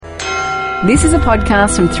This is a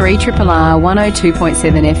podcast from 3RRR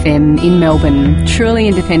 102.7 FM in Melbourne, truly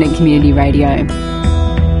independent community radio.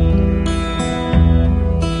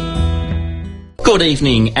 Good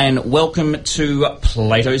evening and welcome to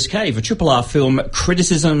Plato's Cave, a RRR film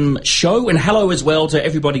criticism show, and hello as well to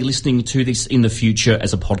everybody listening to this in the future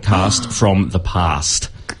as a podcast from the past.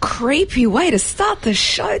 Creepy way to start the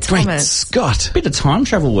show, Thomas. Great Scott. Bit of time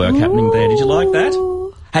travel work happening there. Did you like that?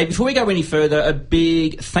 Hey, before we go any further, a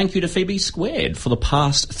big thank you to Phoebe Squared for the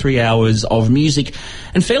past 3 hours of music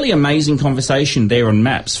and fairly amazing conversation there on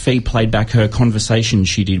Maps. Phoebe played back her conversation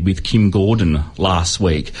she did with Kim Gordon last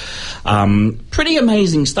week. Pretty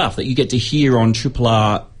amazing stuff that you get to hear on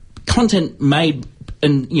RRR, content made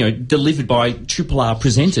and, you know, delivered by RRR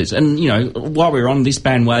presenters. And, you know, while we're on this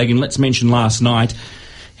bandwagon, let's mention last night,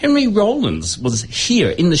 Henry Rollins was here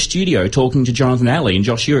in the studio talking to Jonathan Alley, and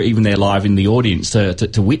Josh, you were even there live in the audience to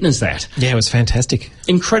witness that. Yeah, it was fantastic.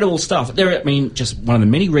 Incredible stuff. Just one of the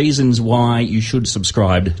many reasons why you should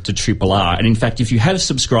subscribe to RRR. And in fact, if you have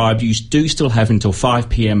subscribed, you do still have until 5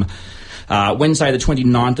 p.m. Wednesday the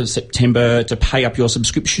 29th of September to pay up your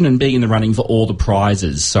subscription and be in the running for all the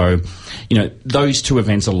prizes. So, you know, those two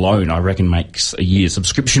events alone, I reckon, makes a year's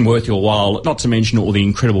subscription worth your while, not to mention all the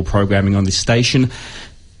incredible programming on this station.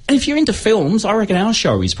 And if you're into films, I reckon our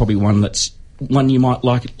show is probably one you might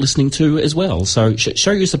like listening to as well. So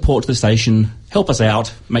show your support to the station, help us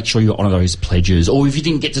out, make sure you honour those pledges. Or if you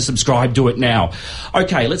didn't get to subscribe, do it now.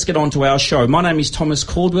 Okay, let's get on to our show. My name is Thomas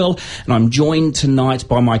Caldwell, and I'm joined tonight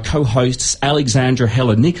by my co-hosts Alexandra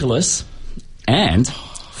Heller-Nicholas, and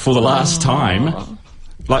for the last time,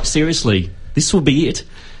 like seriously, this will be it,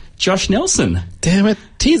 Josh Nelson. Damn it,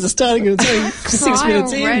 tears are starting at 6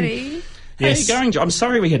 minutes already. in. Yes. How are you going? I'm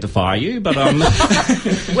sorry we had to fire you, but...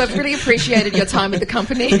 We've really appreciated your time at the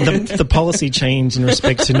company. The policy change in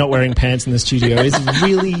respect to not wearing pants in the studio is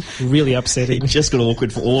really, really upsetting. It just got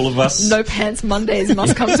awkward for all of us. No pants Mondays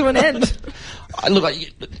must come to an end. Look, I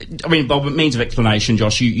mean, by means of explanation,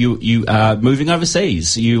 Josh, you are moving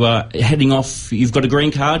overseas. You are heading off. You've got a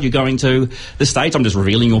green card. You're going to the States. I'm just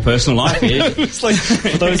revealing your personal life here. It's like,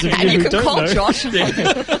 for those of you who don't know. Josh.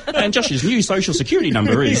 Yeah. And Josh's new social security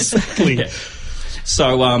number is... Exactly. Yeah.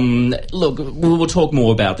 So, look, we'll talk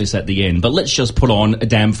more about this at the end, but let's just put on a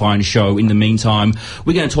damn fine show. In the meantime,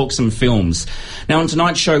 we're going to talk some films. Now, on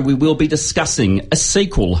tonight's show, we will be discussing a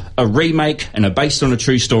sequel, a remake, and a based on a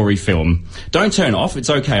true story film. Don't turn off. It's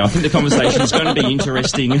okay. I think the conversation is going to be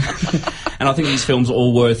interesting, and I think these films are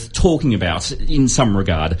all worth talking about in some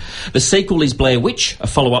regard. The sequel is Blair Witch, a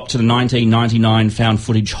follow-up to the 1999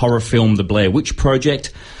 found-footage horror film The Blair Witch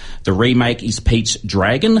Project. The remake is Pete's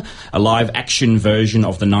Dragon, a live-action version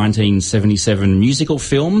of the 1977 musical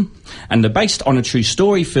film. And the based on a true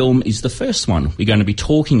story film is the first one we're going to be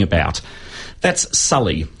talking about. That's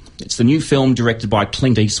Sully. It's the new film directed by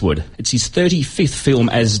Clint Eastwood. It's his 35th film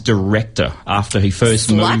as director after he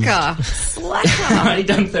first moved. Slacker. He'd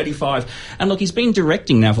done 35. And look, he's been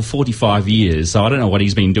directing now for 45 years, so I don't know what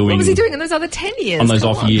he's been doing. What was he doing in those other 10 years? On those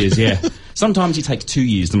off years, yeah. Sometimes he takes 2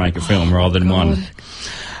 years to make a film rather than one.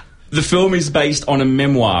 The film is based on a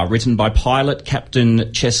memoir written by pilot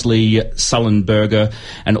Captain Chesley Sullenberger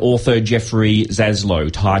and author Jeffrey Zaslow,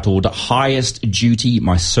 titled Highest Duty,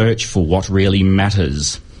 My Search for What Really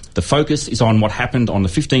Matters. The focus is on what happened on the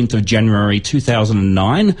 15th of January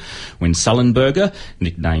 2009 when Sullenberger,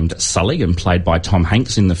 nicknamed Sully and played by Tom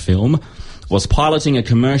Hanks in the film, was piloting a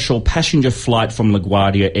commercial passenger flight from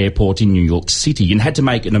LaGuardia Airport in New York City and had to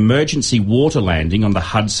make an emergency water landing on the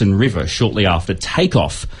Hudson River shortly after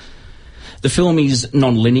takeoff. The film is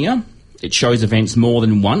non-linear. It shows events more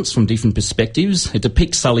than once from different perspectives. It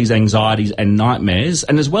depicts Sully's anxieties and nightmares,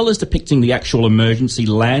 and as well as depicting the actual emergency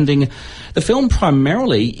landing, the film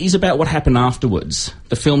primarily is about what happened afterwards.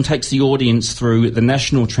 The film takes the audience through the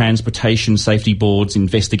National Transportation Safety Board's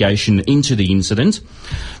investigation into the incident,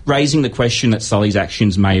 raising the question that Sully's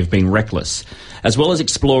actions may have been reckless, as well as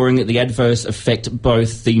exploring the adverse effect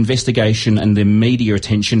both the investigation and the media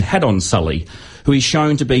attention had on Sully, who is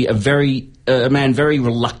shown to be a man very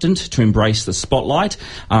reluctant to embrace the spotlight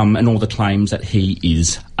and all the claims that he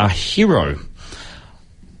is a hero.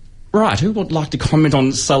 Right, who would like to comment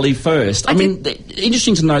on Sully first? I mean,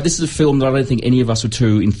 interesting to know, this is a film that I don't think any of us were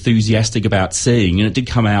too enthusiastic about seeing, and it did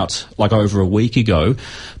come out like over a week ago,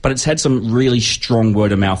 but it's had some really strong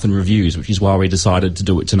word of mouth and reviews, which is why we decided to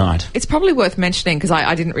do it tonight. It's probably worth mentioning, because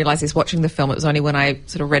I didn't realise this watching the film, it was only when I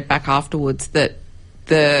sort of read back afterwards that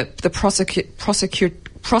the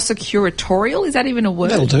prosecutorial, is that even a word?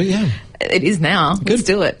 That'll do, yeah. It is now. Good. Let's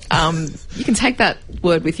do it. You can take that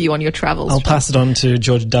word with you on your travels. I'll pass it on to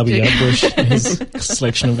George W. Bush, his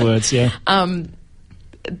selection of words, yeah.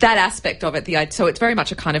 that aspect of it, so it's very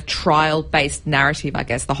much a kind of trial-based narrative, I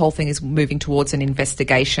guess. The whole thing is moving towards an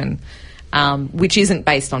investigation, which isn't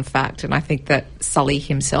based on fact. And I think that Sully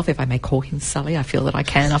himself, if I may call him Sully, I feel that I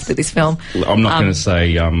can after this film. I'm not going to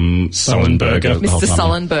say Sullenberger. Mr.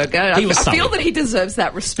 Sullenberger. I Sully. feel that he deserves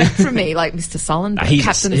that respect from me, like Mr.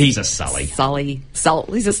 Sullenberger. He's a Sully. Sully.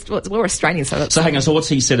 We're Australian, so that's... So hang on, so what's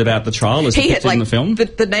he said about the trial as depicted in the film?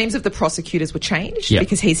 The names of the prosecutors were changed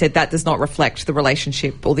because he said that does not reflect the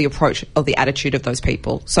relationship or the approach or the attitude of those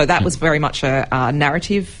people. So that was very much a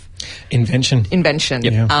narrative... Invention.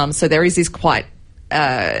 Yep. So there is this quite...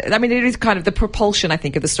 it is kind of... The propulsion, I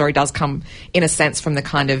think, of the story does come, in a sense, from the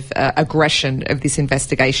kind of aggression of this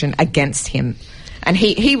investigation against him. And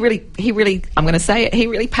he really, I'm going to say it, he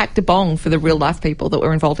really packed a bong for the real-life people that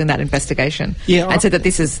were involved in that investigation. Yeah, and said that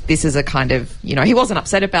this is a kind of... he wasn't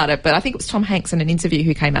upset about it, but I think it was Tom Hanks in an interview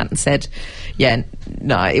who came out and said,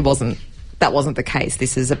 no, it wasn't... That wasn't the case.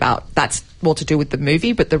 This is about... That's more to do with the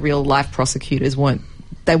movie, but the real-life prosecutors weren't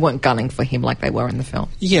gunning for him like they were in the film.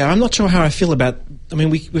 Yeah, I'm not sure how I feel about... I mean,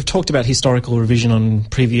 we've talked about historical revision on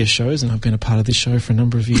previous shows, and I've been a part of this show for a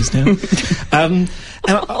number of years now. I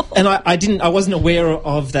wasn't aware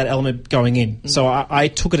of that element going in, so I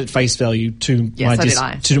took it at face value to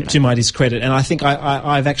my discredit, and I think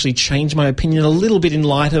I've actually changed my opinion a little bit in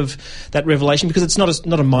light of that revelation, because it's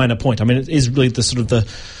not a minor point. I mean, it is really the sort of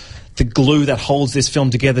the glue that holds this film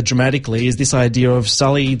together dramatically is this idea of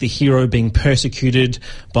Sully, the hero, being persecuted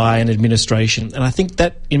by an administration. And I think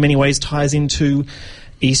that in many ways ties into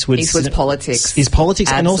Eastwood's politics. His politics.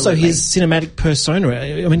 Absolutely. And also his cinematic persona.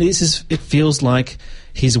 I mean, it feels like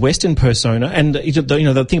his Western persona, and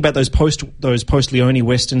the thing about those post-Leone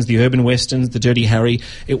westerns, the urban westerns, the Dirty Harry,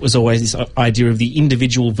 it was always this idea of the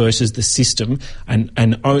individual versus the system,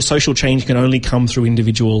 and social change can only come through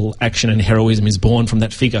individual action, and heroism is born from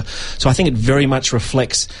that figure. So I think it very much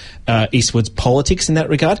reflects Eastwood's politics in that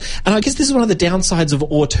regard. And I guess this is one of the downsides of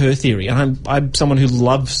auteur theory, and I'm someone who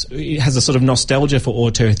has a sort of nostalgia for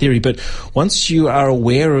auteur theory, but once you are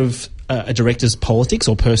aware of a director's politics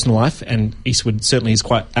or personal life, and Eastwood certainly is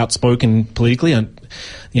quite outspoken politically, and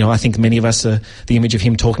I think many of us the image of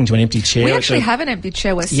him talking to an empty chair. We actually have an empty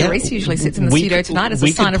chair where Cerise usually sits in the studio tonight as a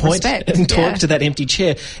sign of respect. And talk to that empty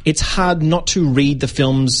chair. It's hard not to read the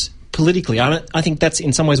films politically. I think that's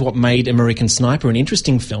in some ways what made American Sniper an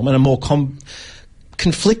interesting film, and a more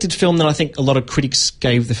conflicted film than I think a lot of critics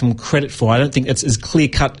gave the film credit for. I don't think it's as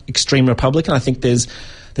clear-cut extreme Republican. I think there's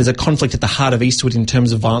a conflict at the heart of Eastwood in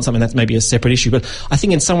terms of violence. I mean, that's maybe a separate issue, but I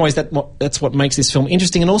think in some ways that's what makes this film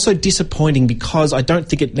interesting, and also disappointing, because I don't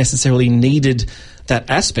think it necessarily needed that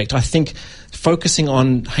aspect. I think focusing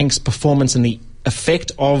on Hank's performance and the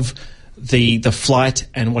effect of the flight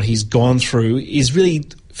and what he's gone through is really,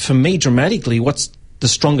 for me, dramatically what's the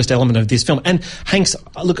strongest element of this film. And Hanks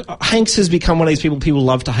has become one of these people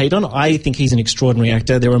love to hate on. I think he's an extraordinary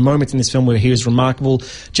actor. There are moments in this film where he was remarkable,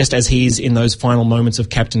 just as he is in those final moments of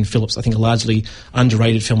Captain Phillips. I think a largely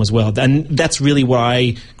underrated film as well. And that's really what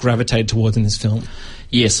I gravitated towards in this film.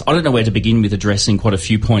 Yes, I don't know where to begin with addressing quite a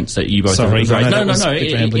few points that you both have raised. No,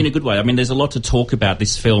 in a good way. I mean, there's a lot to talk about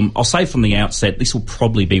this film. I'll say from the outset, this will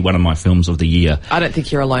probably be one of my films of the year. I don't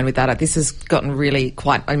think you're alone with that. This has gotten really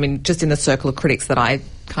just in the circle of critics that I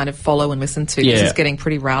kind of follow and listen to, this is getting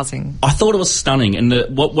pretty rousing. I thought it was stunning, and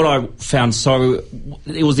what I found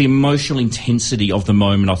it was the emotional intensity of the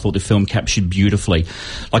moment. I thought the film captured beautifully.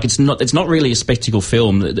 Like, it's not really a spectacle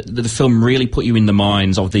film. The film really put you in the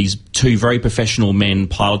minds of these two very professional men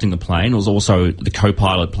piloting the plane. It was also the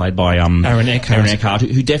co-pilot played by Aaron Eckhart,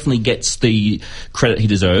 who definitely gets the credit he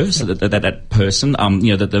deserves. That person,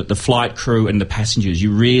 the flight crew and the passengers.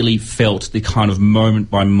 You really felt the kind of moment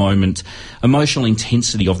by moment emotional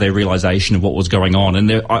intensity of their realisation of what was going on,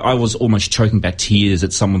 and I was almost choking back tears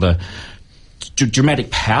at some of the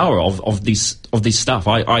dramatic power of this stuff.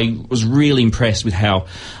 I was really impressed with how,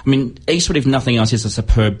 I mean, Eastwood, if nothing else, is a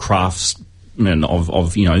superb craftsman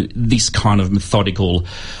of this kind of methodical,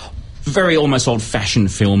 very almost old-fashioned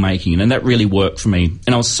filmmaking, and that really worked for me.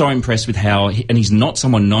 And I was so impressed with how, and he's not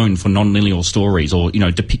someone known for non-linear stories, or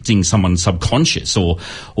depicting someone's subconscious, or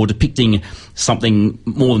depicting something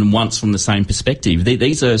more than once from the same perspective.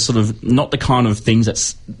 These are sort of not the kind of things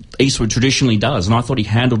that Eastwood traditionally does, and I thought he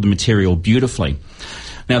handled the material beautifully.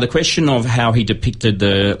 Now, the question of how he depicted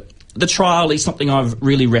the trial is something I've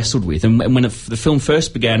really wrestled with, and when the film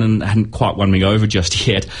first began and hadn't quite won me over just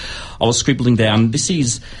yet, I was scribbling down, this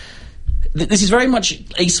is very much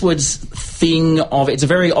Eastwood's thing of, it's a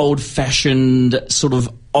very old-fashioned sort of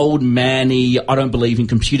old manny, I don't believe in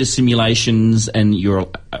computer simulations and your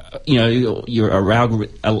algorithms.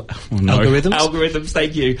 Algorithms,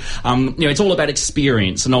 thank you. It's all about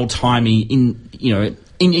experience and old-timey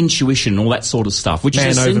intuition, all that sort of stuff, which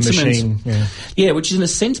is a sentiment. Which is a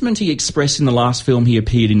sentiment he expressed in the last film he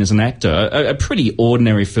appeared in as an actor, a pretty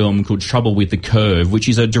ordinary film called Trouble with the Curve, which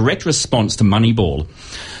is a direct response to Moneyball.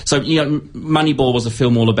 So, Moneyball was a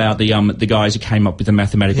film all about the guys who came up with the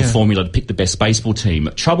mathematical formula to pick the best baseball team.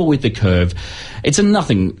 Trouble with the Curve, it's a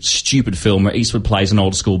nothing stupid film where Eastwood plays an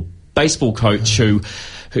old school baseball coach who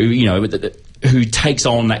takes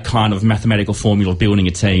on that kind of mathematical formula of building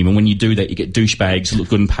a team, and when you do that, you get douchebags who look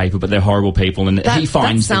good on paper, but they're horrible people, and he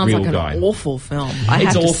finds the real guy. That sounds like an awful film.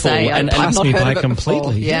 It's awful, to say. and passed me by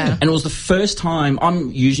completely. Yeah. And it was the first time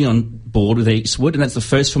I'm usually on board with Eastwood, and that's the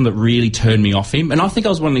first film that really turned me off him. And I think I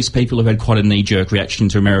was one of these people who had quite a knee-jerk reaction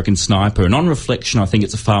to American Sniper. And on reflection, I think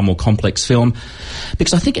it's a far more complex film,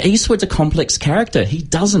 because I think Eastwood's a complex character. He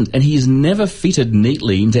doesn't, and he is never fitted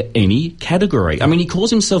neatly into any category. I mean, he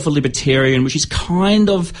calls himself a libertarian, which is kind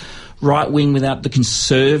of right-wing without the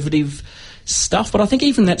conservative stuff, but I think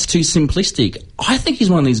even that's too simplistic. I think he's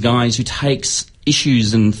one of these guys who takes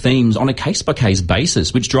issues and themes on a case-by-case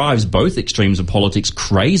basis, which drives both extremes of politics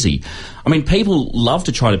crazy. I mean, people love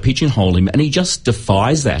to try to pigeonhole him, and he just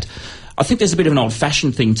defies that. I think there's a bit of an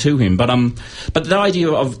old-fashioned thing to him, but the idea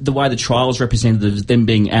of the way the trial's represented, of them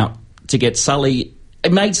being out to get Sully,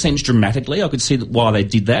 it made sense dramatically. I could see why they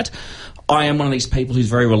did that. I am one of these people who's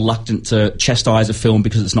very reluctant to chastise a film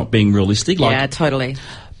because it's not being realistic. Yeah, totally.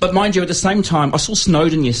 But mind you, at the same time, I saw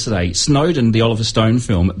Snowden yesterday. Snowden, the Oliver Stone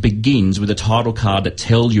film, begins with a title card that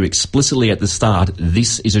tells you explicitly at the start,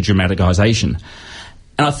 this is a dramatisation.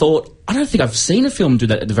 And I thought, I don't think I've seen a film do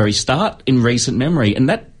that at the very start in recent memory. And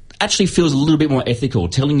that actually feels a little bit more ethical,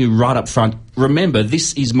 telling you right up front, remember,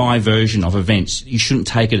 this is my version of events. You shouldn't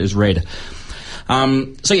take it as read.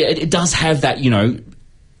 It does have that,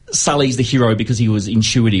 Sully's the hero because he was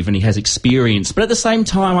intuitive and he has experience. But at the same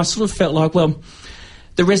time, I sort of felt like, well,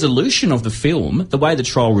 the resolution of the film, the way the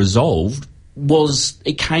trial resolved,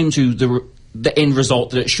 it came to the end result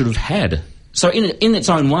that it should have had. So in its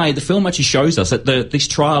own way, the film actually shows us that this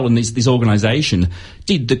trial and this organisation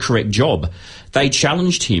did the correct job. They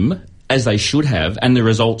challenged him, as they should have, and the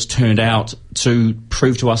results turned out to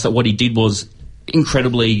prove to us that what he did was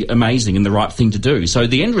incredibly amazing and the right thing to do. So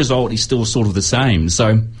the end result is still sort of the same.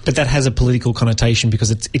 But that has a political connotation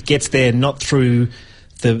because it gets there not through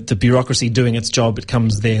the bureaucracy doing its job. It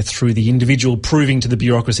comes there through the individual proving to the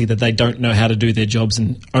bureaucracy that they don't know how to do their jobs,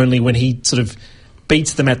 and only when he sort of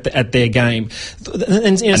beats them at their game.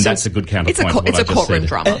 And that's a good counterpoint. It's a courtroom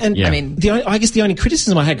drama. I mean, I guess the only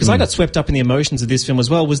criticism I had, because I got swept up in the emotions of this film as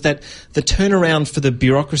well, was that the turnaround for the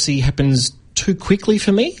bureaucracy happens too quickly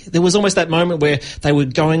for me. There was almost that moment where they were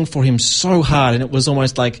going for him so hard, and it was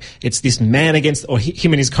almost like it's this man against, or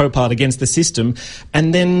him and his co-pilot against the system,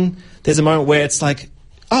 and then there's a moment where it's like,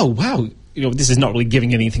 oh, wow, this is not really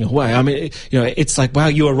giving anything away. I mean, it's like, wow,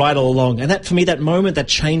 you were right all along. And that, for me, that moment, that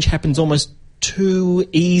change happens almost too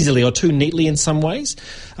easily or too neatly in some ways,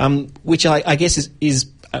 which I guess is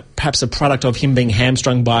perhaps a product of him being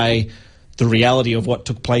hamstrung by the reality of what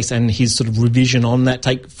took place and his sort of revision on that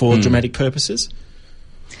take for dramatic purposes.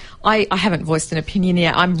 I haven't voiced an opinion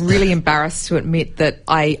yet. I'm really embarrassed to admit that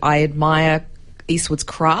I admire Eastwood's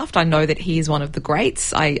craft. I know that he is one of the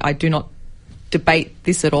greats. I do not debate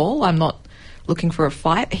this at all. I'm not looking for a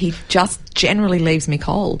fight. He just generally leaves me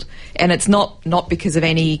cold. And it's not because of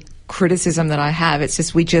any criticism that I have. It's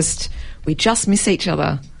just we just miss each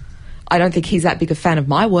other. I don't think he's that big a fan of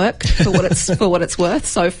my work for what it's worth.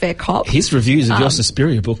 So fair cop. His reviews of your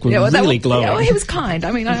Suspiria book were really glowing. Yeah, well, he was kind.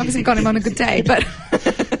 I mean, I obviously got him on a good day, but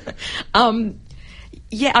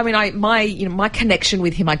yeah. I mean, my connection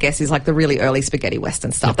with him, I guess, is like the really early spaghetti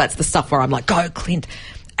western stuff. Yep. That's the stuff where I'm like, go Clint.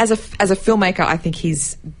 As a filmmaker, I think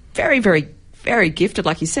he's very, very, very gifted,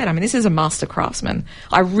 like you said. I mean, this is a master craftsman.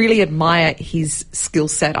 I really admire his skill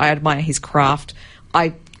set. I admire his craft.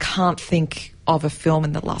 I can't think of a film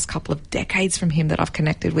in the last couple of decades from him that I've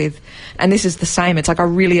connected with. And this is the same. It's like I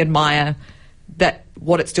really admire that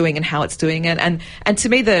what it's doing and how it's doing it. And to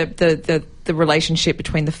me, the relationship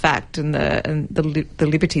between the fact and the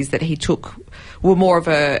liberties that he took were more of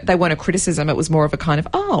they weren't a criticism. It was more of a kind of,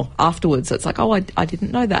 afterwards. It's like, I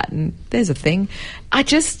didn't know that, and there's a thing. I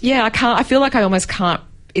can't. I feel like I almost can't.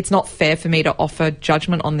 It's not fair for me to offer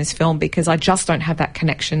judgment on this film because I just don't have that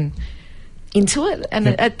connection into it. And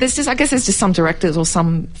I guess there's just some directors or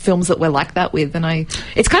some films that we're like that with, and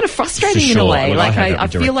it's kind of frustrating in a way. Like I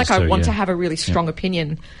feel like I want to have a really strong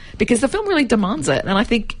opinion because the film really demands it. And I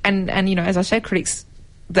think, and as I said, critics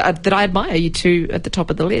that I admire, you two at the top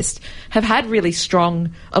of the list, have had really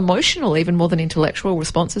strong emotional, even more than intellectual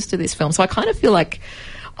responses to this film. So I kind of feel like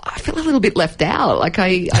I feel a little bit left out. Like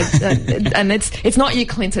and it's not you,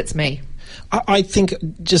 Clint, it's me. I think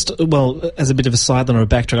as a bit of a sideline or a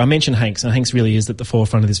backtrack, I mentioned Hanks, and Hanks really is at the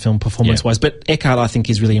forefront of this film performance-wise, but Eckhart I think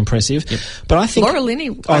is really impressive. Yep. But I think... Laura Linney...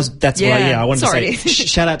 I wanted to say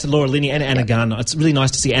shout out to Laura Linney and Anna Gunn. It's really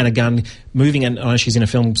nice to see Anna Gunn moving, and I know she's in a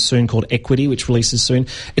film soon called Equity, which releases soon.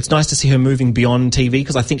 It's nice to see her moving beyond TV,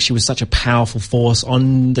 because I think she was such a powerful force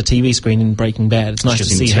on the TV screen in Breaking Bad. It's nice to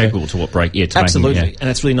see her... integral to what absolutely, and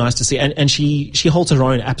it's really nice to see. And she holds her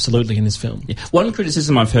own absolutely in this film. Yeah. One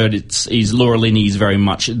criticism I've heard is Laura Linney is very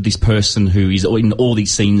much this person who is in all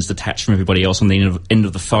these scenes detached from everybody else on the end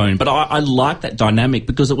of the phone. But I like that dynamic,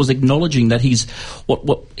 because it was acknowledging that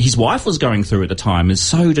what his wife was going through at the time is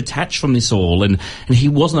so detached from this all, and he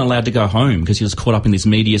wasn't allowed to go home because he was caught up in this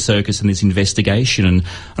media circus and this investigation. And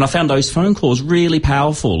I found those phone calls really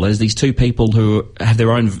powerful, as these two people who have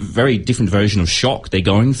their own very different version of shock they're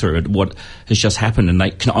going through at what has just happened, and they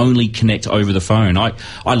can only connect over the phone. I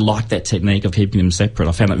like that technique of keeping them separate.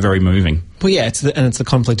 I found it very moving. Well, yeah, it's the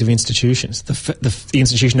conflict of institutions, the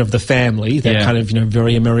institution of the family, that kind of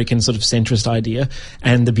very American sort of centrist idea,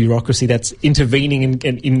 and the bureaucracy that's intervening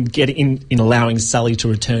in allowing Sully to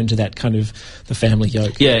return to that kind of the family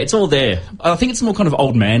yoke. Yeah, it's all there. I think it's more kind of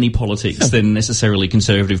old manny politics than necessarily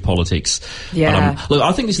conservative politics. Yeah. But, look,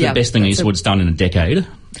 I think this is the best thing Eastwood's done in a decade.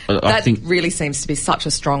 I think really seems to be such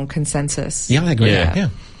a strong consensus. Yeah, I agree.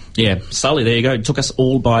 Yeah, Sully, there you go. It took us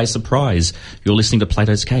all by surprise. You're listening to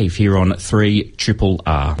Plato's Cave here on 3RRR.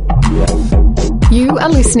 You are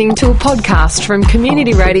listening to a podcast from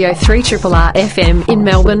Community Radio 3RRR FM in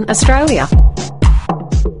Melbourne, Australia.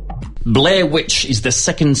 Blair Witch is the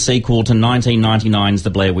second sequel to 1999's The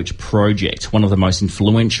Blair Witch Project, one of the most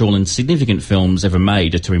influential and significant films ever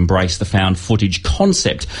made to embrace the found footage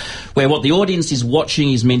concept, where what the audience is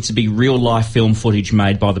watching is meant to be real-life film footage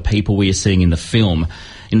made by the people we are seeing in the film.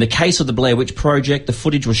 In the case of The Blair Witch Project, the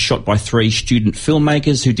footage was shot by 3 student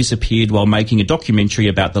filmmakers who disappeared while making a documentary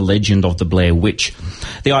about the legend of the Blair Witch.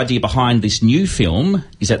 The idea behind this new film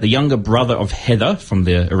is that the younger brother of Heather from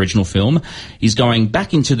the original film is going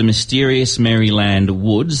back into the mysterious Maryland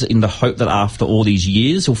woods in the hope that after all these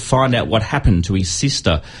years he'll find out what happened to his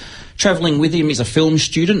sister. Travelling with him is a film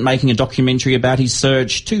student making a documentary about his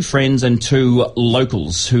search, 2 friends and 2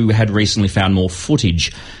 locals who had recently found more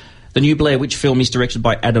footage. The new Blair Witch film is directed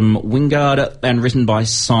by Adam Wingard and written by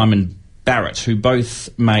Simon Barrett, who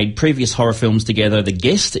both made previous horror films together, The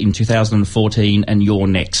Guest in 2014 and You're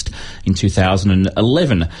Next in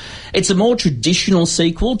 2011. It's a more traditional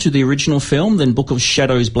sequel to the original film than Book of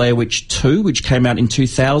Shadows Blair Witch 2, which came out in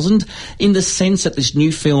 2000, in the sense that this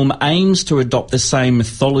new film aims to adopt the same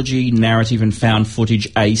mythology, narrative and found footage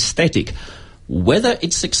aesthetic. Whether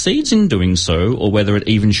it succeeds in doing so, or whether it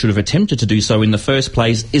even should have attempted to do so in the first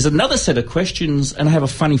place, is another set of questions, and I have a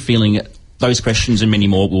funny feeling those questions and many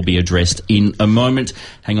more will be addressed in a moment.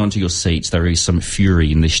 Hang on to your seats. There is some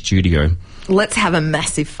fury in this studio. Let's have a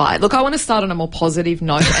massive fight. Look, I want to start on a more positive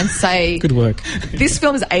note and say... Good work. This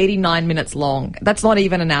film is 89 minutes long. That's not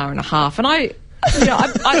even an hour and a half. And I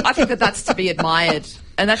think that's to be admired.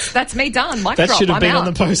 And that's me done. Mic that drop. should have I'm been out.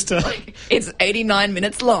 on the poster. It's 89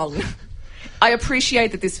 minutes long. I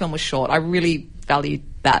appreciate that this film was short. I really value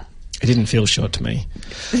that. It didn't feel short to me.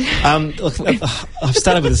 Look, I've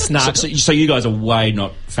started with a snark. So you guys are way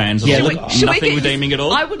not fans of nothing redeeming at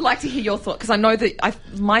all? I would like to hear your thought, because I know that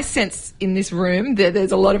my sense in this room,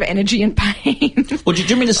 there's a lot of energy and pain. Well, do you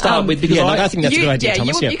want me to start with... Because I think that's a good idea,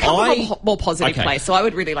 Thomas. You come from a more positive place, so I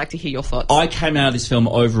would really like to hear your thoughts. I came out of this film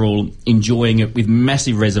overall enjoying it with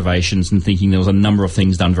massive reservations and thinking there was a number of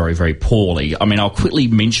things done very, very poorly. I mean, I'll quickly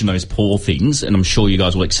mention those poor things, and I'm sure you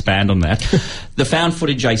guys will expand on that. The found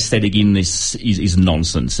footage aesthetic in this is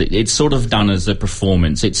nonsense. It's sort of done as a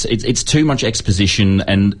performance. It's too much exposition,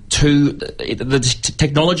 and the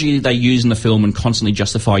technology they use in the film and constantly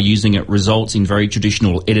justify using it results in very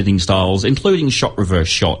traditional editing styles, including shot reverse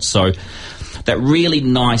shots. So that really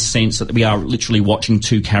nice sense that we are literally watching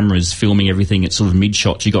 2 cameras filming everything at sort of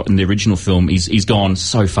mid-shots you got in the original film is gone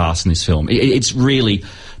so fast in this film. It's really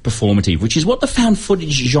performative, which is what the found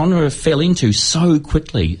footage genre fell into so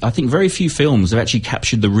quickly. I think very few films have actually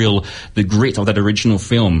captured the grit of that original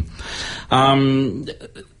film.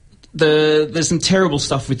 There's some terrible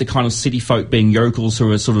stuff with the kind of city folk being yokels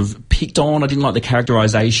who are sort of picked on. I didn't like the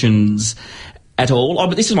characterizations at all. Oh,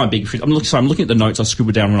 but this is my big... I'm looking at the notes I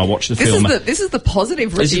scribbled down when I watched the film. This is the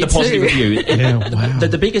positive review. This is the positive review. Yeah, wow.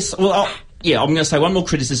 The biggest... Well, Yeah, I'm going to say one more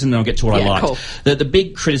criticism, then I'll get to what I liked. Cool. The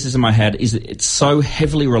big criticism I had is that it's so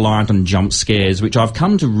heavily reliant on jump scares, which I've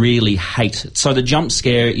come to really hate. So the jump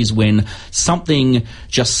scare is when something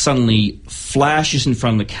just suddenly flashes in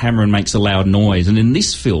front of the camera and makes a loud noise. And in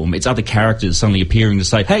this film, it's other characters suddenly appearing to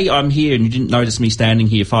say, hey, I'm here, and you didn't notice me standing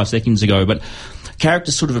here 5 seconds ago. But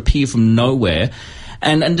characters sort of appear from nowhere.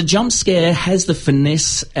 And the jump scare has the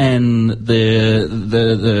finesse and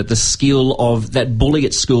the skill of that bully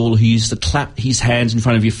at school who used to clap his hands in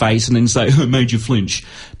front of your face and then say, "I made you flinch,"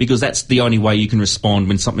 because that's the only way you can respond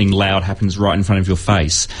when something loud happens right in front of your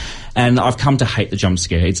face. And I've come to hate the jump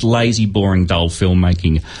scare. It's lazy, boring, dull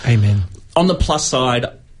filmmaking. Amen. On the plus side,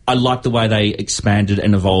 I like the way they expanded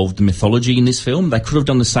and evolved the mythology in this film. They could have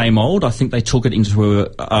done the same old. I think they took it into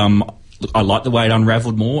I like the way it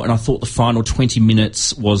unravelled more, and I thought the final 20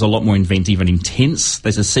 minutes was a lot more inventive and intense.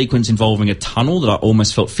 There's a sequence involving a tunnel that I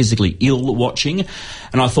almost felt physically ill watching,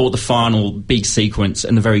 and I thought the final big sequence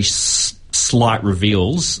and the very slight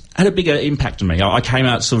reveals had a bigger impact on me. I came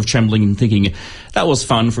out sort of trembling and thinking, that was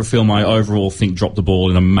fun for a film I overall think dropped the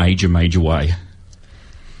ball in a major, major way.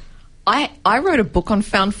 I wrote a book on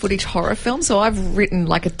found footage horror films, so I've written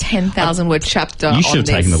like a 10,000-word chapter on this. You should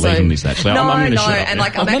have taken the lead on this, actually. No, I'm no, shut up, and yeah.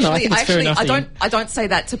 like I don't say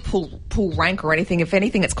that to pull rank or anything. If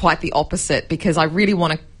anything, it's quite the opposite, because I really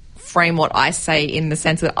want to frame what I say in the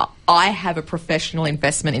sense that I have a professional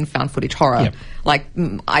investment in found footage horror. Yep. Like,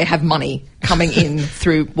 I have money coming in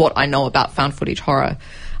through what I know about found footage horror.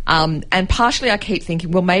 And partially I keep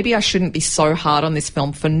thinking, well, maybe I shouldn't be so hard on this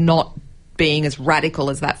film for not being as radical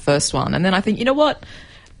as that first one. And then I think, you know what?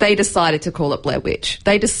 They decided to call it Blair Witch.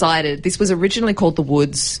 They decided, this was originally called The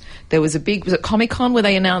Woods. There was was it Comic-Con where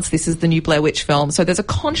they announced this is the new Blair Witch film? So there's a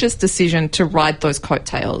conscious decision to ride those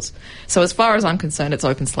coattails. So as far as I'm concerned, it's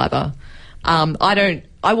open slather.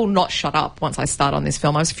 I will not shut up once I start on this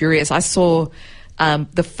film. I was furious. I saw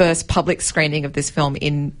the first public screening of this film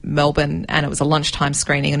in Melbourne, and it was a lunchtime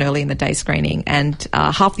screening, an early in the day screening, and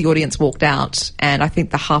half the audience walked out, and I think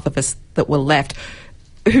the half of us that were left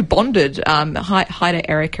who bonded, hi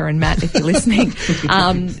to Erica and Matt if you're listening.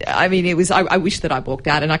 I mean, it was, I wish that I walked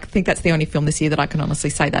out, and I think that's the only film this year that I can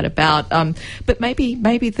honestly say that about. But maybe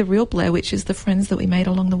the real Blair Witch is the friends that we made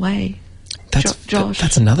along the way. Josh.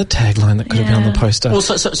 That's another tagline that could have been on the poster. Well,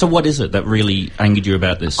 so what is it that really angered you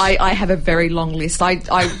about this? I have a very long list. I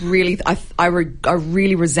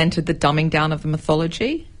really resented the dumbing down of the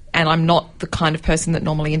mythology, and I'm not the kind of person that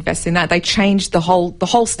normally invests in that. They changed the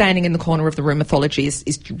whole standing in the corner of the room mythology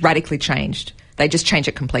is radically changed. They just change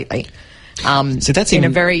it completely. So that's in a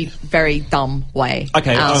very, very dumb way.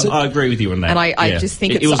 Okay, I agree with you on that. And I just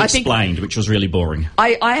think it was explained, which was really boring.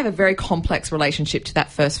 I have a very complex relationship to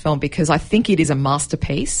that first film because I think it is a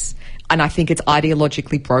masterpiece, and I think it's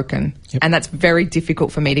ideologically broken. Yep. And that's very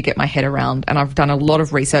difficult for me to get my head around, and I've done a lot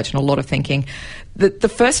of research and a lot of thinking. The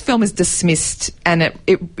first film is dismissed, and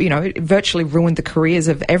it virtually ruined the careers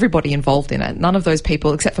of everybody involved in it. None of those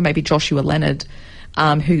people, except for maybe Joshua Leonard,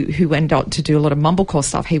 who went out to do a lot of mumblecore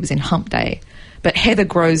stuff. He was in Hump Day. But Heather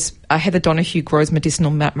Donahue grows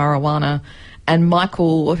medicinal marijuana, and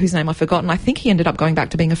Michael, whose name I've forgotten, I think he ended up going back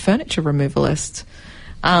to being a furniture removalist.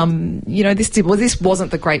 This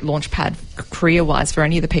wasn't the great launch pad career-wise for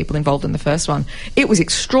any of the people involved in the first one. It was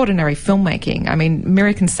extraordinary filmmaking. I mean,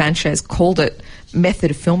 Miriam Sanchez called it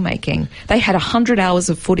method of filmmaking. They had 100 hours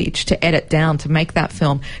of footage to edit down to make that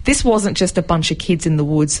film. This wasn't just a bunch of kids in the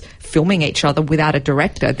woods filming each other without a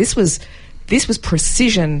director. This was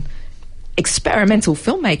precision experimental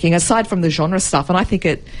filmmaking aside from the genre stuff, and I think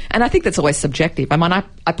that's always subjective. I mean,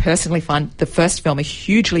 I personally find the first film a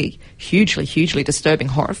hugely disturbing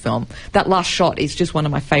horror film. That last shot is just one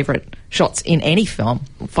of my favourite shots in any film.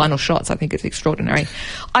 Final shots, I think it's extraordinary.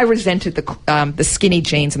 I resented the skinny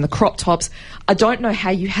jeans and the crop tops. I don't know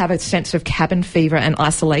how you have a sense of cabin fever and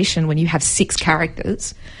isolation when you have 6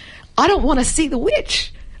 characters. I don't want to see the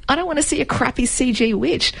witch. I don't want to see a crappy CG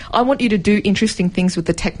witch. I want you to do interesting things with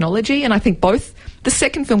the technology, and I think the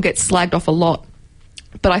second film gets slagged off a lot,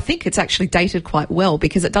 but I think it's actually dated quite well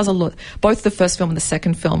because it does a lot. Both the first film and the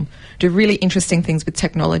second film do really interesting things with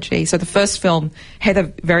technology. So the first film,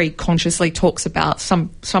 Heather very consciously talks about some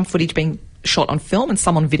footage being shot on film and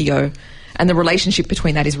some on video, and the relationship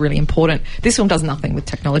between that is really important. This film does nothing with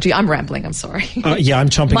technology. I'm rambling. I'm sorry. I'm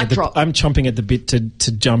chomping at the bit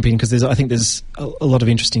to jump in because I think there's a lot of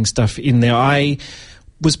interesting stuff in there. I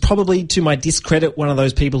was probably, to my discredit, one of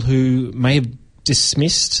those people who may have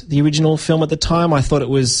dismissed the original film at the time. I thought it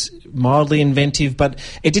was mildly inventive, but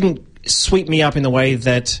it didn't sweep me up in the way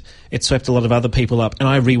that it swept a lot of other people up. And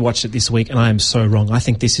I rewatched it this week, and I am so wrong. I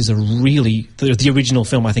think this is the original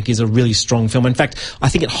film, I think, is a really strong film. In fact, I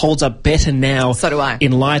think it holds up better now. So do I.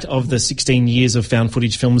 In light of the 16 years of found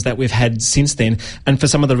footage films that we've had since then. And for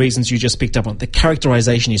some of the reasons you just picked up on. The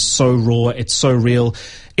characterization is so raw, it's so real.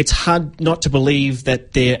 It's hard not to believe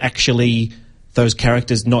that they're actually those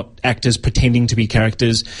characters, not actors pretending to be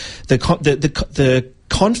characters. The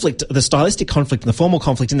conflict, the stylistic conflict and the formal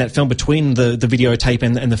conflict in that film between the videotape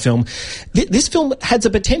and the film, this film has the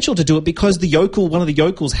potential to do it because one of the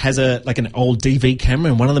yokels has an old DV camera,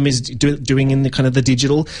 and one of them is doing in the kind of the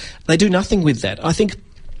digital. They do nothing with that. I think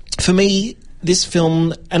for me, this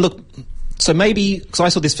film, and look, so maybe, because I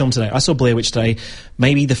saw this film today, I saw Blair Witch today,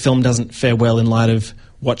 maybe the film doesn't fare well in light of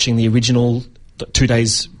watching the original 2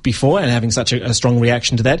 days before and having such a strong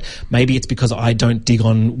reaction to that. Maybe it's because I don't dig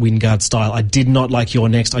on Wingard's style. I did not like You're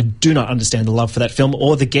Next. I do not understand the love for that film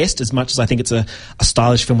or The Guest as much as I think it's a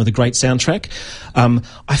stylish film with a great soundtrack.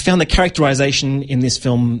 I found the characterization in this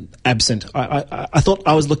film absent. I thought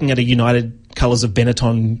I was looking at a United Colours of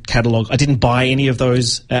Benetton catalogue. I didn't buy any of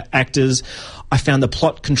those actors. I found the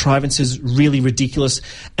plot contrivances really ridiculous.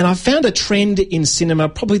 And I've found a trend in cinema,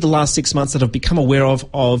 probably the last 6 months, that I've become aware of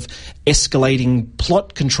escalating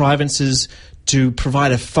plot contrivances to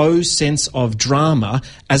provide a faux sense of drama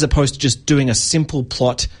as opposed to just doing a simple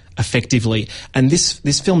plot effectively. And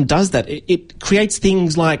this film does that. It creates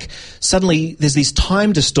things like suddenly there's these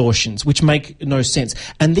time distortions which make no sense.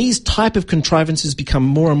 And these type of contrivances become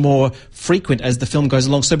more and more frequent as the film goes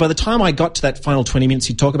along. So by the time I got to that final 20 minutes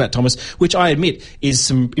you talk about, Thomas, which I admit is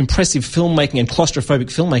some impressive filmmaking and claustrophobic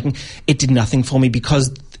filmmaking, it did nothing for me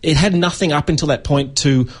because it had nothing up until that point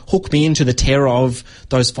to hook me into the terror of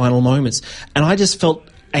those final moments. And I just felt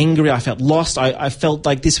angry, I felt lost, I felt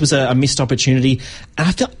like this was a missed opportunity, and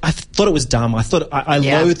I thought it was dumb. I thought I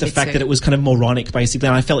loathed the fact that it was kind of moronic, basically,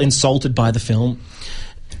 and I felt insulted by the film.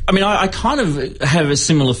 I mean, I kind of have a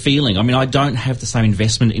similar feeling. I mean, I don't have the same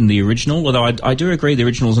investment in the original, although I do agree the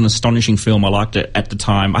original is an astonishing film. I liked it at the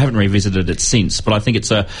time. I haven't revisited it since, but I think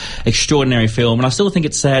it's an extraordinary film, and I still think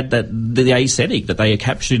it's sad that the aesthetic that they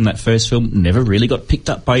captured in that first film never really got picked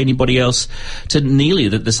up by anybody else to nearly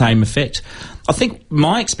the same effect. I think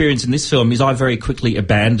my experience in this film is I very quickly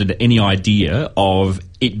abandoned any idea of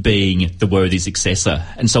it being the worthy successor.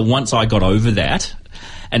 And so once I got over that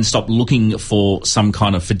and stopped looking for some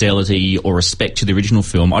kind of fidelity or respect to the original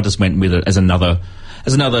film, I just went with it as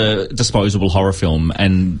another disposable horror film,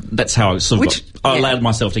 and that's how I allowed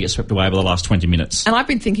myself to get swept away over the last 20 minutes. And I've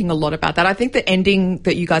been thinking a lot about that. I think the ending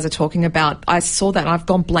that you guys are talking about, I saw that, and I've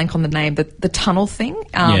gone blank on the name, the tunnel thing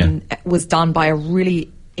was done by a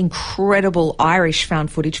really incredible Irish found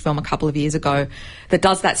footage film a couple of years ago that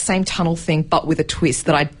does that same tunnel thing but with a twist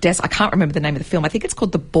that I can't remember the name of the film. I think it's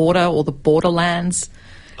called The Border or The Borderlands.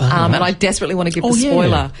 And I desperately want to give the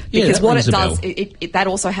spoiler because what it does, that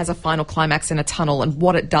also has a final climax in a tunnel, and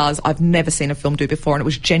what it does, I've never seen a film do before, and it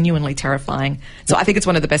was genuinely terrifying. So I think it's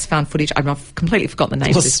one of the best found footage. I've completely forgotten the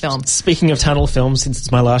name of this film. Speaking of tunnel films, since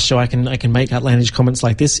it's my last show, I can make outlandish comments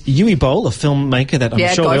like this. Yui Bowl, a filmmaker that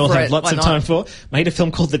I'm sure we all have lots of time for, made a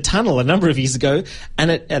film called The Tunnel a number of years ago, and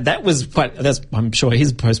that was I'm sure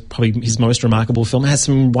probably his most remarkable film. It has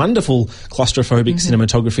some wonderful claustrophobic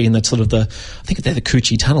cinematography in that sort of I think they're the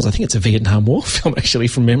Coochie Tunnels. I think it's a Vietnam War film, actually,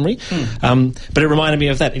 from memory. But it reminded me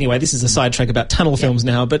of that. Anyway, this is a sidetrack about tunnel films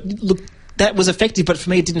now. But look, that was effective, but for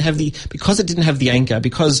me it didn't have the anchor,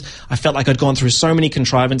 because I felt like I'd gone through so many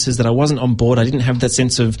contrivances that I wasn't on board. I didn't have that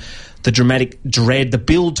sense of the dramatic dread, the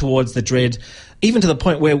build towards the dread, even to the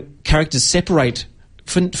point where characters separate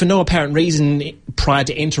for no apparent reason prior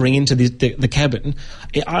to entering into the cabin.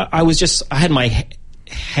 I had my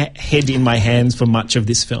head in my hands for much of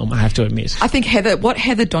this film, I have to admit. I think what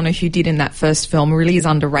Heather Donahue did in that first film really is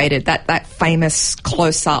underrated. That famous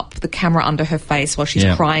close-up, the camera under her face while she's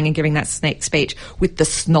crying and giving that snake speech with the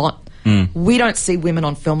snot. We don't see women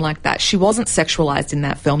on film like that. She wasn't sexualized in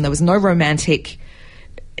that film. There was no romantic,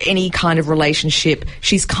 any kind of relationship.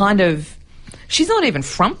 She's not even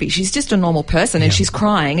frumpy. She's just a normal person, and she's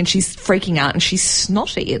crying and she's freaking out and she's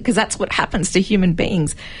snotty, because that's what happens to human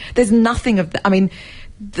beings. There's nothing of that. I mean,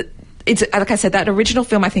 it's like I said, that original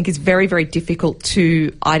film I think is very, very difficult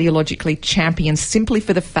to ideologically champion, simply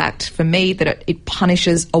for the fact, for me, that it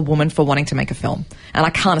punishes a woman for wanting to make a film. And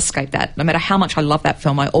I can't escape that. No matter how much I love that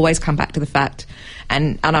film, I always come back to the fact.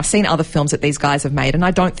 And I've seen other films that these guys have made, and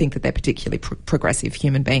I don't think that they're particularly progressive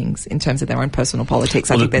human beings in terms of their own personal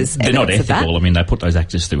politics. I think there's they're not ethical. I mean, they put those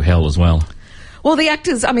actors through hell as well. Well, the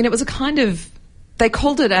actors, I mean, it was a kind of... They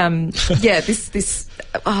called it, is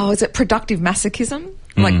it productive masochism?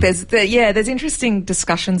 Like there's interesting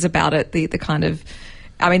discussions about it. The kind of,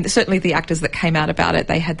 I mean, certainly the actors that came out about it,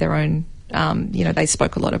 they had their own, they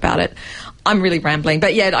spoke a lot about it. I'm really rambling,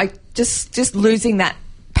 but yeah, I just losing that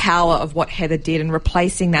power of what Heather did and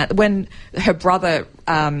replacing that when her brother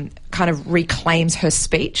kind of reclaims her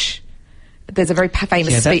speech. There's a very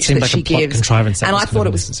famous speech that she gives, and I thought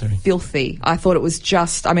it was filthy. I thought it was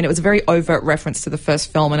just, I mean, it was a very overt reference to the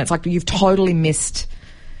first film, and it's like, you've totally missed.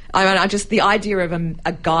 I mean, the idea of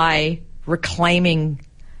a guy reclaiming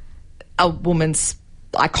a woman's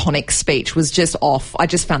iconic speech was just off. I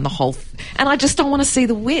just found the whole... and I just don't want to see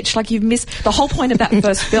the witch. Like, you've missed... the whole point of that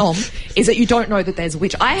first film is that you don't know that there's a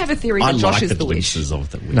witch. I have a theory that Josh is the witch.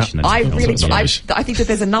 Of the witch. No, I think that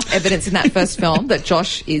there's enough evidence in that first film that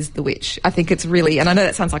Josh is the witch. I think it's really... and I know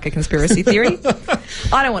that sounds like a conspiracy theory.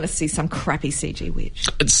 I don't want to see some crappy CG witch.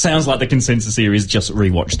 It sounds like the consensus here is just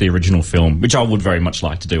rewatch the original film, which I would very much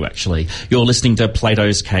like to do, actually. You're listening to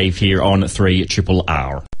Plato's Cave here on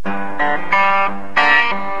 3RRR.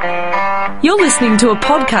 You're listening to a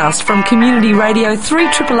podcast from Community Radio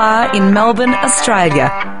 3RRR in Melbourne, Australia.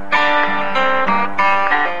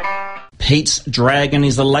 Pete's Dragon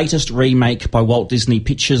is the latest remake by Walt Disney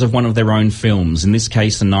Pictures of one of their own films, in this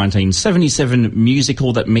case the 1977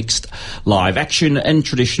 musical that mixed live action and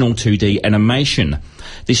traditional 2D animation.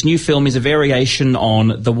 This new film is a variation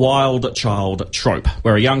on the wild child trope,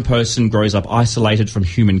 where a young person grows up isolated from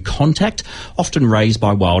human contact, often raised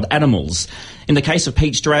by wild animals. In the case of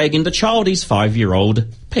Pete's Dragon, the child is 5-year-old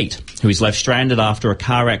Pete, who is left stranded after a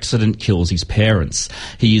car accident kills his parents.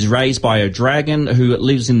 He is raised by a dragon who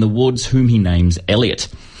lives in the woods, whom he names Elliot.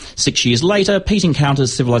 6 years later, Pete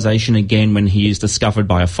encounters civilization again when he is discovered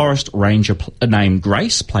by a forest ranger named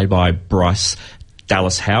Grace, played by Bryce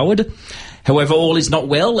Dallas Howard. However, all is not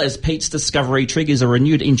well, as Pete's discovery triggers a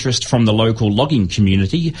renewed interest from the local logging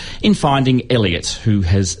community in finding Elliot, who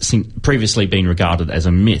has previously been regarded as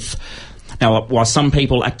a myth. Now, while some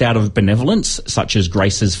people act out of benevolence, such as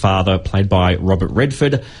Grace's father, played by Robert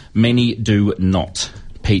Redford, many do not.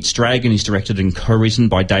 Pete's Dragon is directed and co-written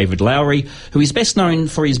by David Lowery, who is best known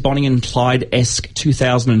for his Bonnie and Clyde-esque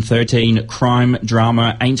 2013 crime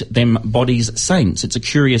drama Ain't Them Bodies Saints. It's a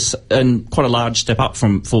curious and quite a large step up for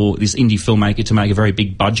this indie filmmaker to make a very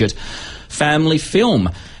big budget family film.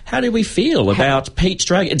 How do we feel about Pete's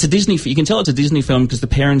Dragon? It's a Disney... you can tell it's a Disney film because the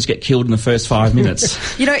parents get killed in the first 5 minutes.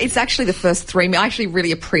 It's actually the first 3 minutes. I actually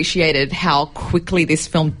really appreciated how quickly this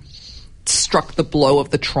film struck the blow of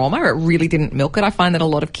the trauma. It really didn't milk it. I find that a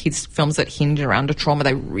lot of kids' films that hinge around a trauma,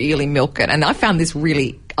 they really milk it. And I found this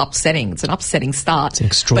really upsetting. It's an upsetting start. It's an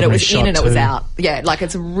extraordinary but it was shot in and too. it was out. Yeah, like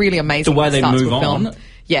it's a really amazing The way they start move to a film. on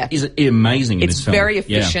is amazing in this film. It's very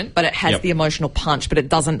efficient, but it has the emotional punch, but it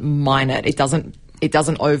doesn't mine it. It doesn't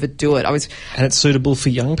overdo it. And it's suitable for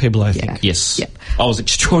young people, I think. Yes. Yep. I was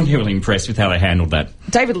extraordinarily impressed with how they handled that.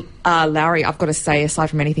 David Lowery, I've got to say, aside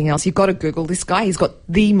from anything else, you've got to Google this guy. He's got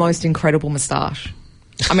the most incredible moustache.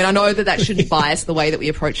 I mean, I know that shouldn't bias the way that we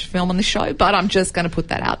approach film on the show, but I'm just going to put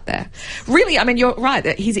that out there. Really, I mean, you're right.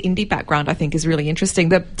 That his indie background, I think, is really interesting.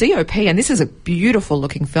 The DOP, and this is a beautiful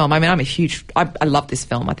looking film. I mean, I love this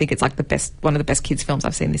film. I think it's like one of the best kids films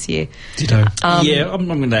I've seen this year. Ditto. I'm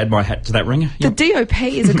going to add my hat to that ring. Yep. The DOP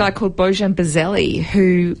is a guy called Bojan Bazeli,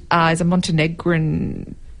 who is a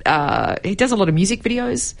Montenegrin. He does a lot of music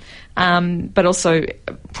videos, but also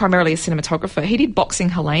primarily a cinematographer. He did Boxing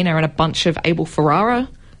Helena and a bunch of Abel Ferrara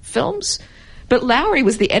films, but Lowery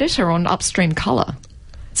was the editor on Upstream Colour.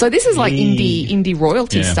 So this is like indie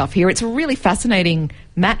royalty stuff here. It's a really fascinating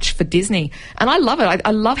match for Disney, and I love it.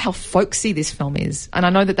 I love how folksy this film is, and I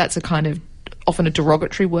know that that's a kind of often a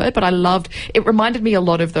derogatory word, but it reminded me a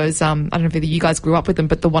lot of those, I don't know if either you guys grew up with them,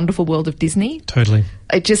 but The Wonderful World of Disney. Totally.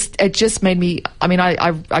 It just made me, I mean,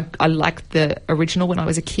 I liked the original when I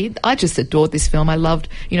was a kid. I just adored this film. I loved,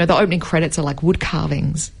 the opening credits are like wood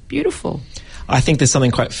carvings. Beautiful. I think there's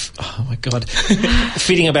something quite, oh my God,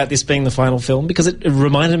 fitting about this being the final film, because it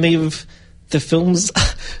reminded me of the films...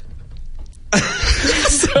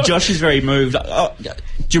 Josh is very moved. Do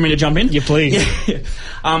you want me to jump in? Yeah, please.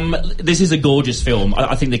 This is a gorgeous film.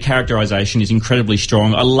 I think the characterisation is incredibly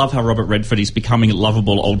strong. I love how Robert Redford is becoming a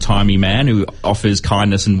lovable old-timey man who offers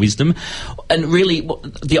kindness and wisdom. And really,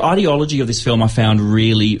 the ideology of this film I found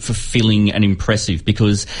really fulfilling and impressive,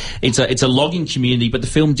 because it's a logging community, but the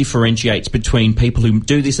film differentiates between people who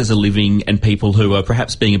do this as a living and people who are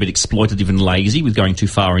perhaps being a bit exploitative and lazy with going too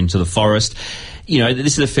far into the forest.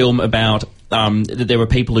 This is a film about that there are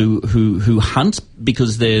people who hunt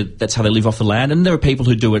because that's how they live off the land, and there are people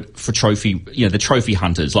who do it for trophy, the trophy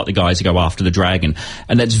hunters, like the guys who go after the dragon,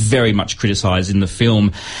 and that's very much criticised in the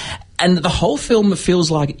film. And the whole film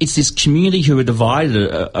feels like it's this community who are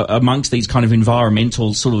divided amongst these kind of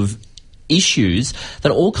environmental sort of issues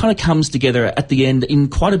that all kind of comes together at the end in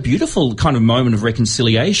quite a beautiful kind of moment of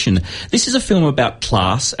reconciliation. This is a film about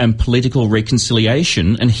class and political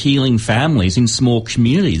reconciliation and healing families in small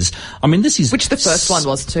communities. I mean, this is... Which the first one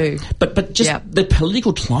was too. But just the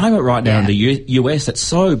political climate right now in the US that's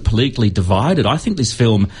so politically divided, I think this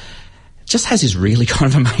film just has this really kind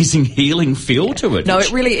of amazing healing feel to it. No,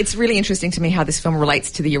 it's really interesting to me how this film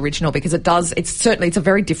relates to the original, because it's a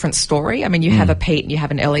very different story. I mean, you have a Pete and you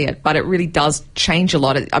have an Elliot, but it really does change a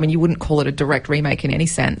lot. I mean, you wouldn't call it a direct remake in any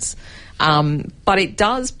sense. But it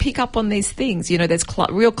does pick up on these things. There's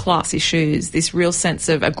real class issues, this real sense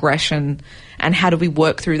of aggression, and how do we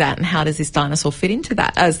work through that, and how does this dinosaur fit into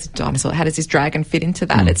that? How does this dragon fit into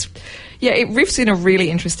that? It riffs in a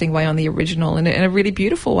really interesting way on the original and in a really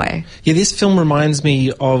beautiful way. Yeah, this film reminds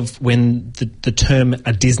me of when the term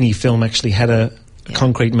a Disney film actually had a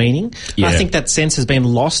concrete meaning. Yeah. I think that sense has been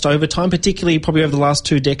lost over time, particularly probably over the last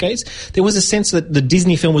 2 decades. There was a sense that the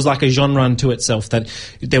Disney film was like a genre unto itself, that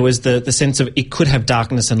there was the sense of it could have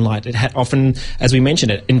darkness and light. It had often, as we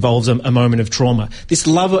mentioned, it involves a moment of trauma. This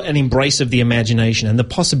love and embrace of the imagination and the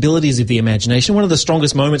possibilities of the imagination. One of the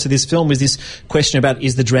strongest moments of this film is this question about,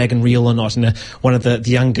 is the dragon real or not? And one of the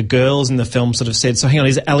younger girls in the film sort of said, so hang on,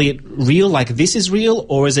 is Elliot real? Like, this is real?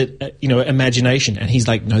 Or is it, imagination? And he's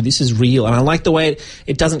like, no, this is real. And I like the way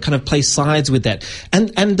it doesn't kind of play sides with that.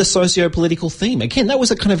 And the socio-political theme. Again, that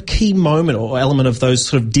was a kind of key moment or element of those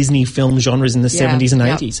sort of Disney film genres in the 70s and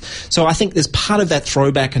 80s. So I think there's part of that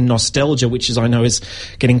throwback and nostalgia, which I know is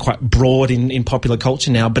getting quite broad in popular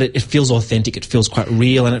culture now, but it feels authentic, it feels quite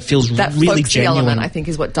real, and it feels that really genuine. Element, I think,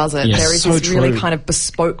 is what does it. Yes. There is so this true. really kind of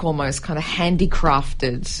bespoke, almost kind of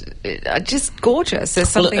handicrafted, just gorgeous. There's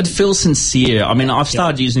something... Well, it feels sincere. I mean, I've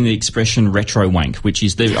started using the expression retro wank, which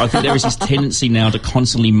is I think there is this tendency now to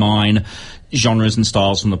constantly mine genres and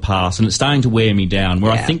styles from the past, and it's starting to wear me down,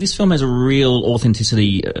 where I think this film has a real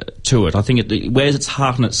authenticity to it. I think it wears its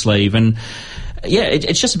heart on its sleeve, and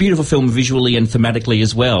it's just a beautiful film visually and thematically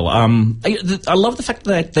as well. I love the fact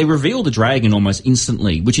that they reveal the dragon almost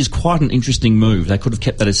instantly, which is quite an interesting move. They could have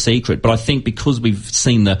kept that a secret, but I think because we've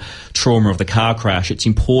seen the trauma of the car crash, it's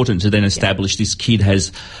important to then establish this kid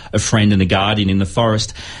has a friend and a guardian in the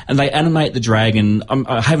forest, and they animate the dragon.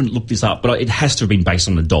 I haven't looked this up, but it has to have been based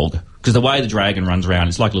on a dog, because the way the dragon runs around,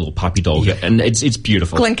 it's like a little puppy dog, and it's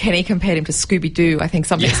beautiful. Glenn Kenny compared him to Scooby-Doo. I think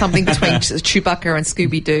something between Chewbacca and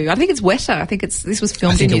Scooby-Doo. I think it's wetter. I think this was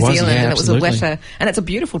filmed in New Zealand, and it was a wetter, and it's a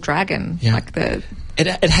beautiful dragon. Yeah.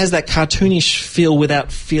 It has that cartoonish feel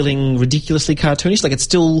without feeling ridiculously cartoonish. Like, it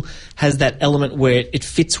still has that element where it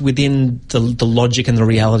fits within the logic and the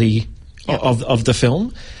reality of the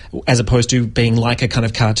film, as opposed to being like a kind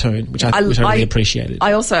of cartoon, which I really appreciated.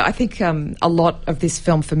 I think a lot of this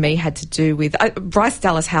film for me had to do with... Bryce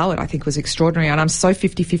Dallas Howard, I think, was extraordinary, and I'm so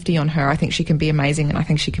 50-50 on her. I think she can be amazing, and I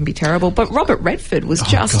think she can be terrible. But Robert Redford was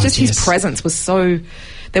his presence was so...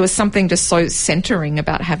 There was something just so centering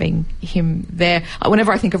about having him there.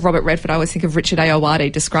 Whenever I think of Robert Redford, I always think of Richard Ayoade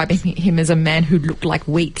describing him as a man who looked like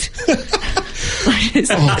wheat. It's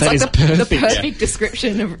the perfect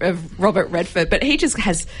description of Robert Redford. But he just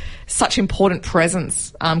has such important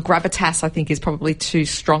presence. Gravitas, I think, is probably too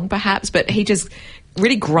strong, perhaps, but he just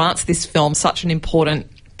really grants this film such an important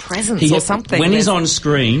presence or something. When he's on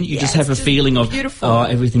screen, you just have a feeling of,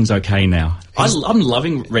 everything's okay now. I'm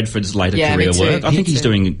loving Redford's later career work. I think he's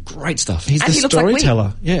doing great stuff. He's the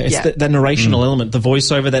storyteller. It's the narrational element, the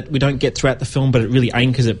voiceover that we don't get throughout the film, but it really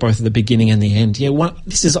anchors it both at the beginning and the end.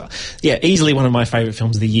 This is easily one of my favourite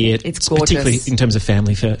films of the year. It's gorgeous. Particularly in terms of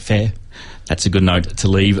family fare. That's a good note to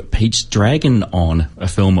leave Pete's Dragon on, a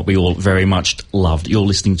film that we all very much loved. You're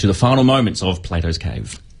listening to the final moments of Plato's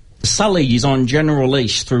Cave. Sully is on general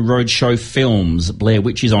release through Roadshow Films. Blair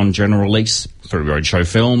Witch is on general release through Roadshow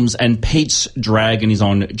Films. And Pete's Dragon is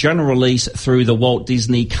on general release through the Walt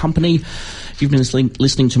Disney Company. You've been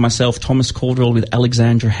listening to myself, Thomas Caldwell, with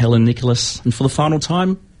Alexandra Heller-Nicholas. And for the final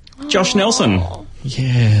time, Josh Nelson.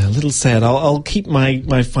 Yeah, a little sad. I'll keep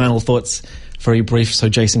my final thoughts very brief so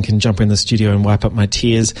Jason can jump in the studio and wipe up my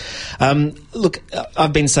tears. Look,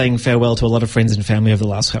 I've been saying farewell to a lot of friends and family over the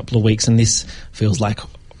last couple of weeks, and this feels like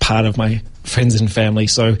part of my friends and family.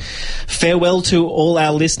 So farewell to all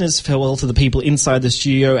our listeners, farewell to the people inside the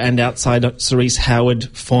studio and outside, Cerise Howard,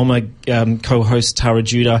 former co-host Tara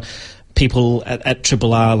Judah, people at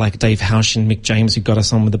Triple R like Dave Hausch and Mick James, who got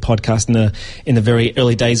us on with the podcast in the very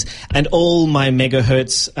early days, and all my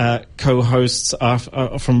Megahertz co-hosts are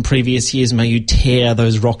from previous years. May you tear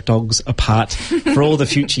those rock dogs apart for all the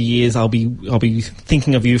future years. I'll be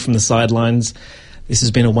thinking of you from the sidelines. This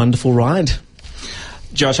has been a wonderful ride.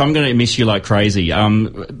 Josh, I'm going to miss you like crazy.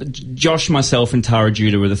 Josh, myself, and Tara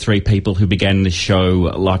Judah were the three people who began this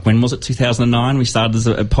show, like, when was it, 2009? We started as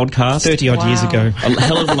a podcast. 30-odd years ago. A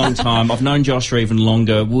hell of a long time. I've known Josh for even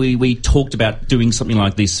longer. We talked about doing something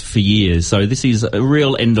like this for years, so this is a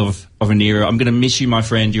real end of an era. I'm going to miss you, my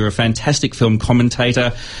friend. You're a fantastic film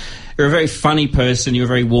commentator. You're a very funny person. You're a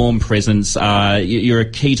very warm presence. You're a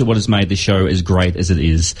key to what has made the show as great as it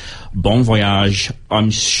is. Bon voyage. I'm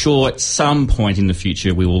sure at some point in the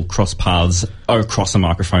future we will cross paths across a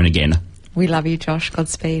microphone again. We love you, Josh.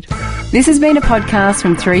 Godspeed. This has been a podcast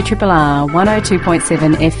from 3RRR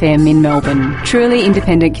 102.7 FM in Melbourne. Truly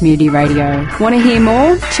independent community radio. Want to hear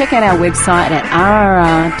more? Check out our website at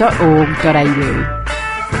rrr.org.au.